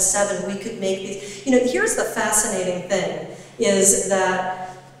Title VII, we could make these. Here's the fascinating thing, is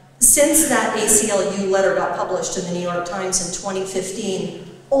that since that ACLU letter got published in the New York Times in 2015,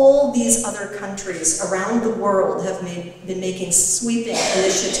 all these other countries around the world have been making sweeping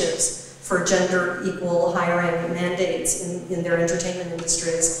initiatives for gender equal hiring mandates in their entertainment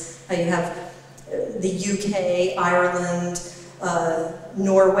industries. You have the UK, Ireland,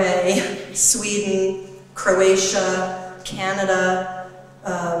 Norway, Sweden, Croatia, Canada,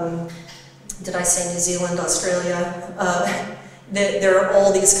 did I say New Zealand, Australia? There are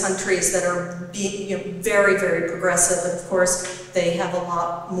all these countries that are being very, very progressive, and of course they have a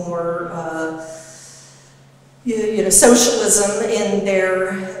lot more socialism in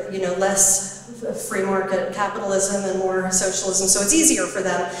their less free market capitalism and more socialism, so it's easier for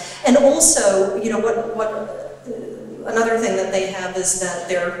them. And also, another thing that they have is that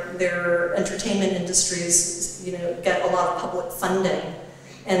their entertainment industries get a lot of public funding.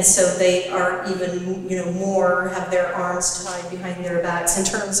 And so they are even, more have their arms tied behind their backs in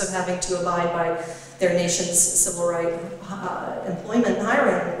terms of having to abide by their nation's civil rights employment and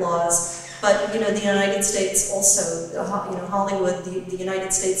hiring laws. But, you know, the United States also, you know, Hollywood, the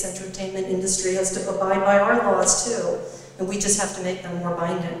United States entertainment industry has to abide by our laws too, and we just have to make them more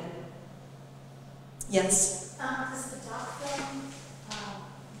binding. Yes? Does the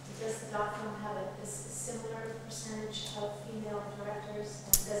doc film have a similar percentage of female directors,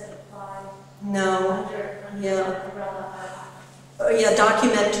 and does it apply No. under Yeah. the umbrella of? Yeah,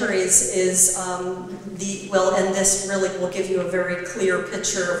 documentaries is well, and this really will give you a very clear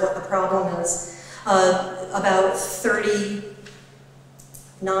picture of what the problem is. About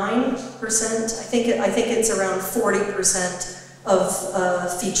 39%, I think it's around 40% of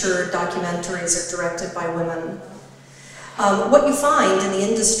feature documentaries are directed by women. What you find in the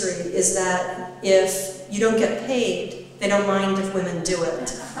industry is that if you don't get paid, they don't mind if women do it.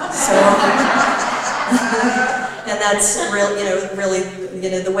 So, and that's really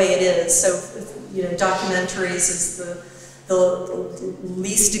the way it is. So, you know, documentaries is the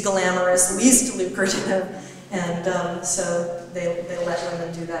least glamorous, least lucrative, and so they let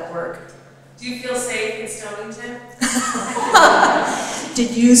women do that work. Do you feel safe in Stonington?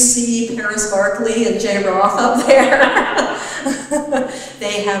 Did you see Paris Barkley and Jay Roth up there?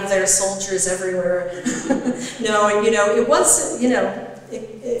 They have their soldiers everywhere. No, you know, it was, you know,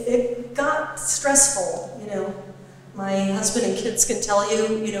 it got stressful, you know. My husband and kids can tell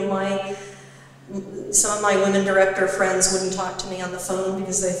you, you know, some of my women director friends wouldn't talk to me on the phone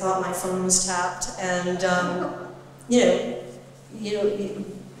because they thought my phone was tapped, and you know,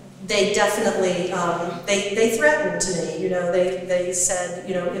 they definitely they threatened to me. You know, they said,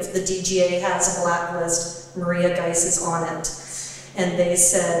 you know, if the DGA has a blacklist, Maria Giese is on it. And they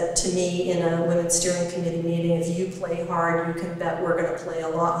said to me in a women's steering committee meeting, if you play hard, you can bet we're going to play a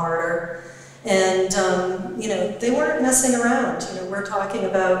lot harder. And you know, they weren't messing around. You know, we're talking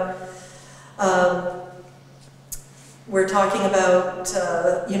about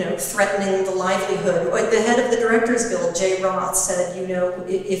you know, threatening the livelihood. The head of the Directors Guild, Jay Roth, said, you know,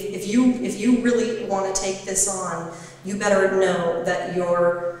 if you really want to take this on, you better know that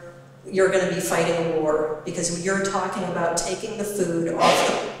you're going to be fighting a war, because you're talking about taking the food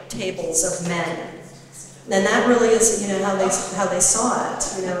off the tables of men. And that really is, you know, how they saw it,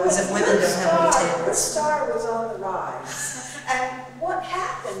 you know, as if women don't have any tables. Her star was on the rise. And what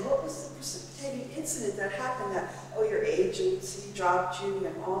happened? What was the precipitating incident that happened that, oh, your agency dropped you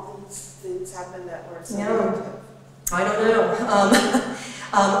and all these things happened that were so negative? I don't know.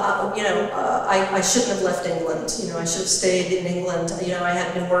 You know, I shouldn't have left England. You know, I should have stayed in England. You know, I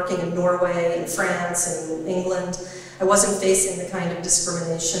had been working in Norway and France and England. I wasn't facing the kind of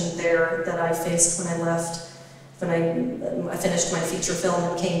discrimination there that I faced when I left, when I finished my feature film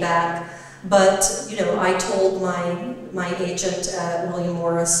and came back. But, you know, I told my agent at William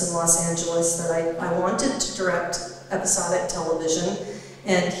Morris in Los Angeles that I wanted to direct episodic television,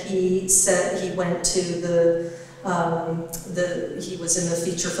 and he said he went to he was in the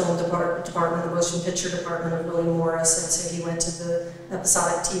feature film department, the motion picture department of William Morris, and so he went to the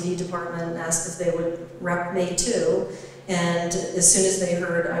episodic TV department and asked if they would rep me too. And as soon as they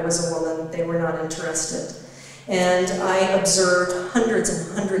heard I was a woman, they were not interested. And I observed hundreds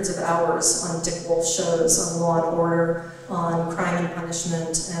and hundreds of hours on Dick Wolf shows, on Law and Order, on Crime and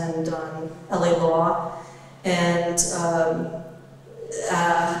Punishment, and on LA Law. And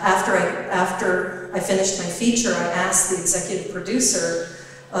after I finished my feature, I asked the executive producer,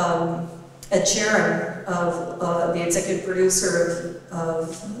 Ed Sheeran, of the executive producer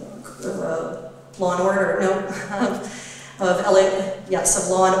of Law and Order, of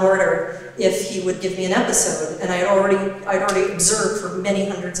Law and Order, if he would give me an episode. And I'd already observed for many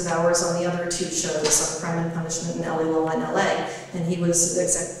hundreds of hours on the other two shows, on Crime and Punishment and LA Law in LA. And he was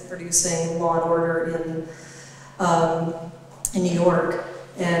executive producing Law and Order in New York.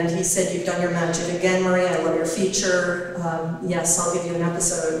 And he said, "You've done your magic again, Maria. I love your feature. Yes, I'll give you an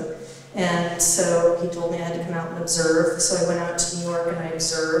episode." And so he told me I had to come out and observe. So I went out to New York and I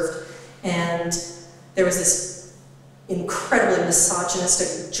observed. And there was this incredibly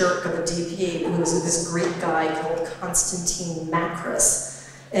misogynistic jerk of a DP who was this Greek guy called Konstantin Makris.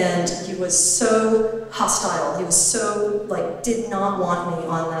 And he was so hostile. He was so, like, did not want me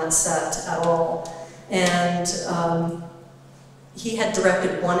on that set at all. And he had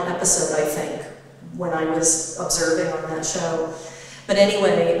directed one episode, I think, when I was observing on that show. But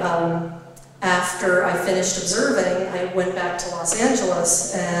anyway, after I finished observing, I went back to Los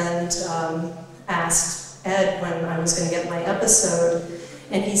Angeles and asked Ed when I was going to get my episode,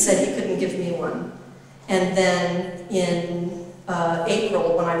 and he said he couldn't give me one. And then in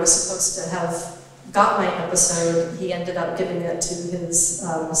April, when I was supposed to have got my episode, he ended up giving it to his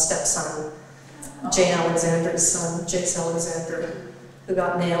stepson, Jane Alexander's son, Jace Alexander. who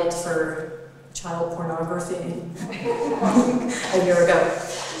got nailed for child pornography a year ago.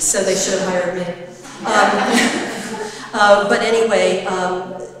 So they should have hired me. But anyway,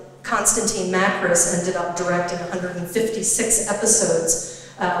 Konstantin Makris ended up directing 156 episodes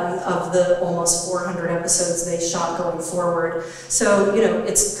of the almost 400 episodes they shot going forward. So, you know,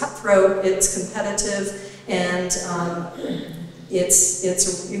 it's cutthroat, it's competitive, and it's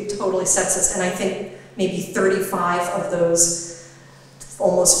totally sexist. And I think maybe 35 of those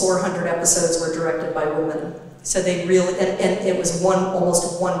almost 400 episodes were directed by women. So they really, and it was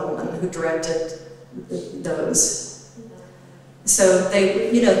almost one woman who directed those. So they,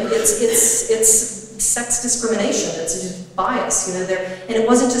 you know, it's sex discrimination. It's just bias, you know. And it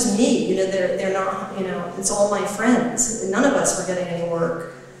wasn't just me, you know. They're not, you know. It's all my friends. None of us were getting any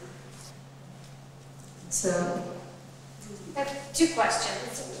work. So. I have two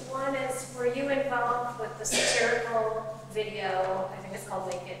questions. One is, were you involved with the satirical video? I think it's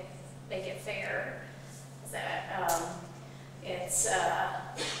called Make It Fair. Is that and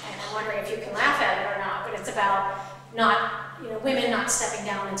I'm wondering if you can laugh at it or not. But it's about women not stepping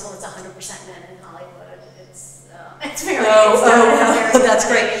down until it's 100% men in Hollywood. It's very. Oh, that's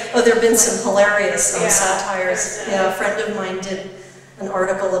great. Oh, there have been some hilarious satires. Yeah, a friend of mine did an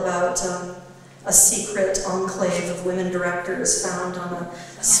article about a secret enclave of women directors found on a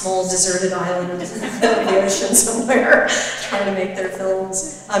small deserted island in the ocean somewhere, trying to make their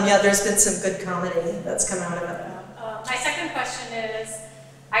films. Yeah, there's been some good comedy that's come out of it. My second question is,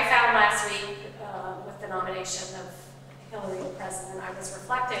 I found last week with the nomination of Hillary to president, I was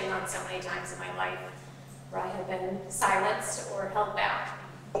reflecting on so many times in my life where I have been silenced or held back.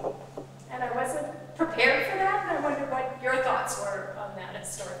 And I wasn't prepared for that, and I wondered what your thoughts were on that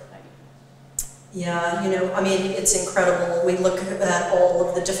historically. Yeah, you know, I mean, it's incredible. We look at all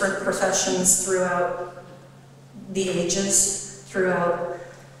of the different professions throughout the ages, throughout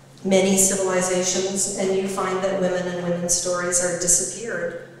many civilizations, and you find that women and women's stories are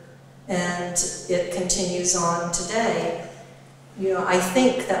disappeared. And it continues on today. You know, I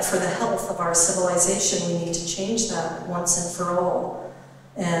think that for the health of our civilization, we need to change that once and for all.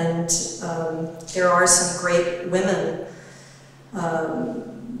 And there are some great women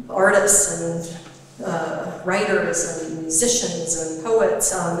artists and writers and musicians and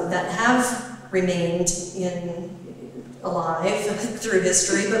poets that have remained alive through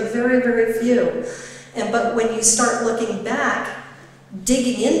history, but very, very few. But when you start looking back,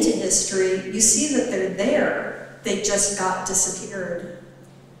 digging into history, you see that they're there. They just got disappeared.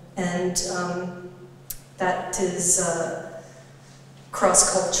 And that is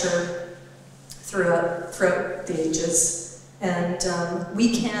cross-culture throughout the ages. And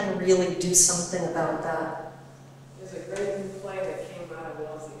we can really do something about that. There's a great new play that came out of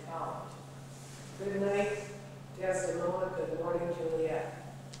Wellesley College. Good night, Desdemona, good morning, Juliet.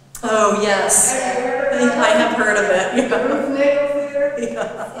 Oh, yes. Have you heard of it? I have heard of it. Yeah. Ruth Nagle Theater? Yeah.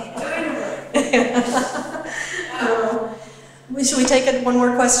 Should we take one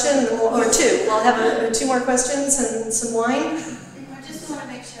more question or two? We'll have two more questions and some wine. I just want to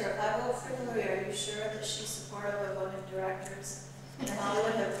make sure, if I vote for Hillary, are you sure that she's supportive of women directors? And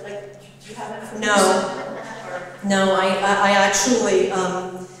Hollywood, do you have information? No, I actually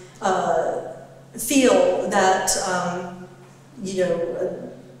feel that,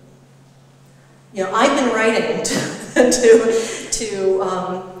 I've been writing to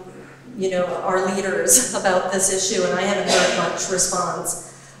our leaders about this issue, and I haven't heard much response.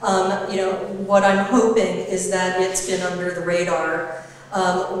 What I'm hoping is that it's been under the radar.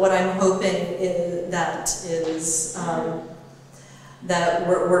 What I'm hoping is that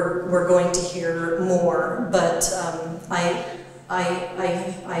we're going to hear more, but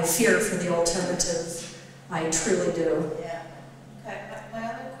I fear for the alternative. I truly do. Yeah. Okay. My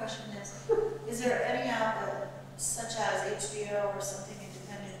other question is there any outlet, such as HBO or something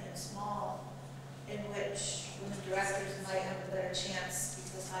independent and small, in which women directors might have a better chance?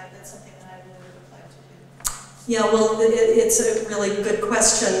 Because that's something that I really would like to do. Yeah, well, it's a really good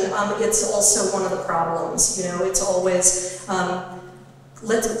question. It's also one of the problems. It's always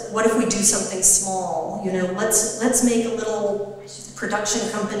what if we do something small? Let's make a little production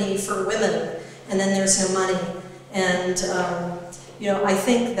company for women, and then there's no money. And I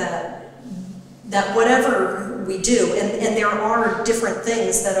think that whatever we do, and there are different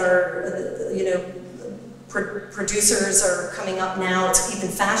things that are, producers are coming up now. It's even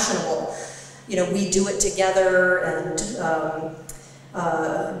fashionable. We do it together, and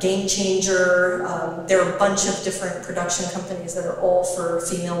Game Changer. There are a bunch of different production companies that are all for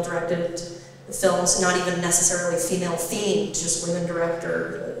female-directed films, not even necessarily female-themed, just women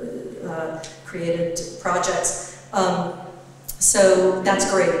director created projects. So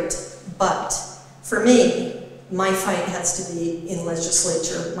that's great, but for me, my fight has to be in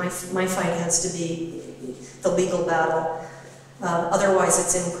legislature. My fight has to be the legal battle. Otherwise,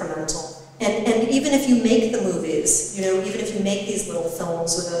 it's incremental. And even if you make the movies, you know, even if you make these little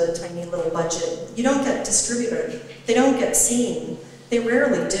films with a tiny little budget, you don't get distributed. They don't get seen. They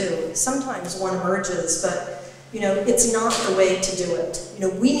rarely do. Sometimes one emerges, but you know, it's not the way to do it. You know,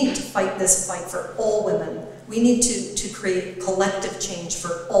 we need to fight this fight for all women. We need to create collective change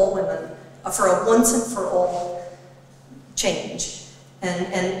for all women, for a once and for all change,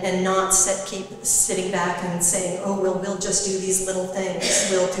 and not keep sitting back and saying, oh, we'll just do these little things.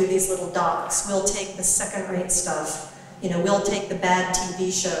 We'll do these little docs. We'll take the second-rate stuff. You know, we'll take the bad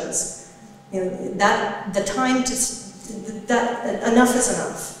TV shows. You know, the time to, enough is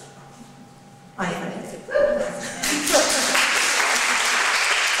enough, I think.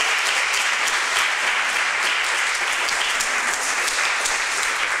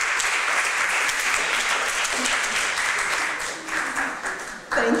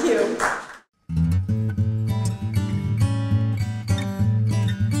 Thank you.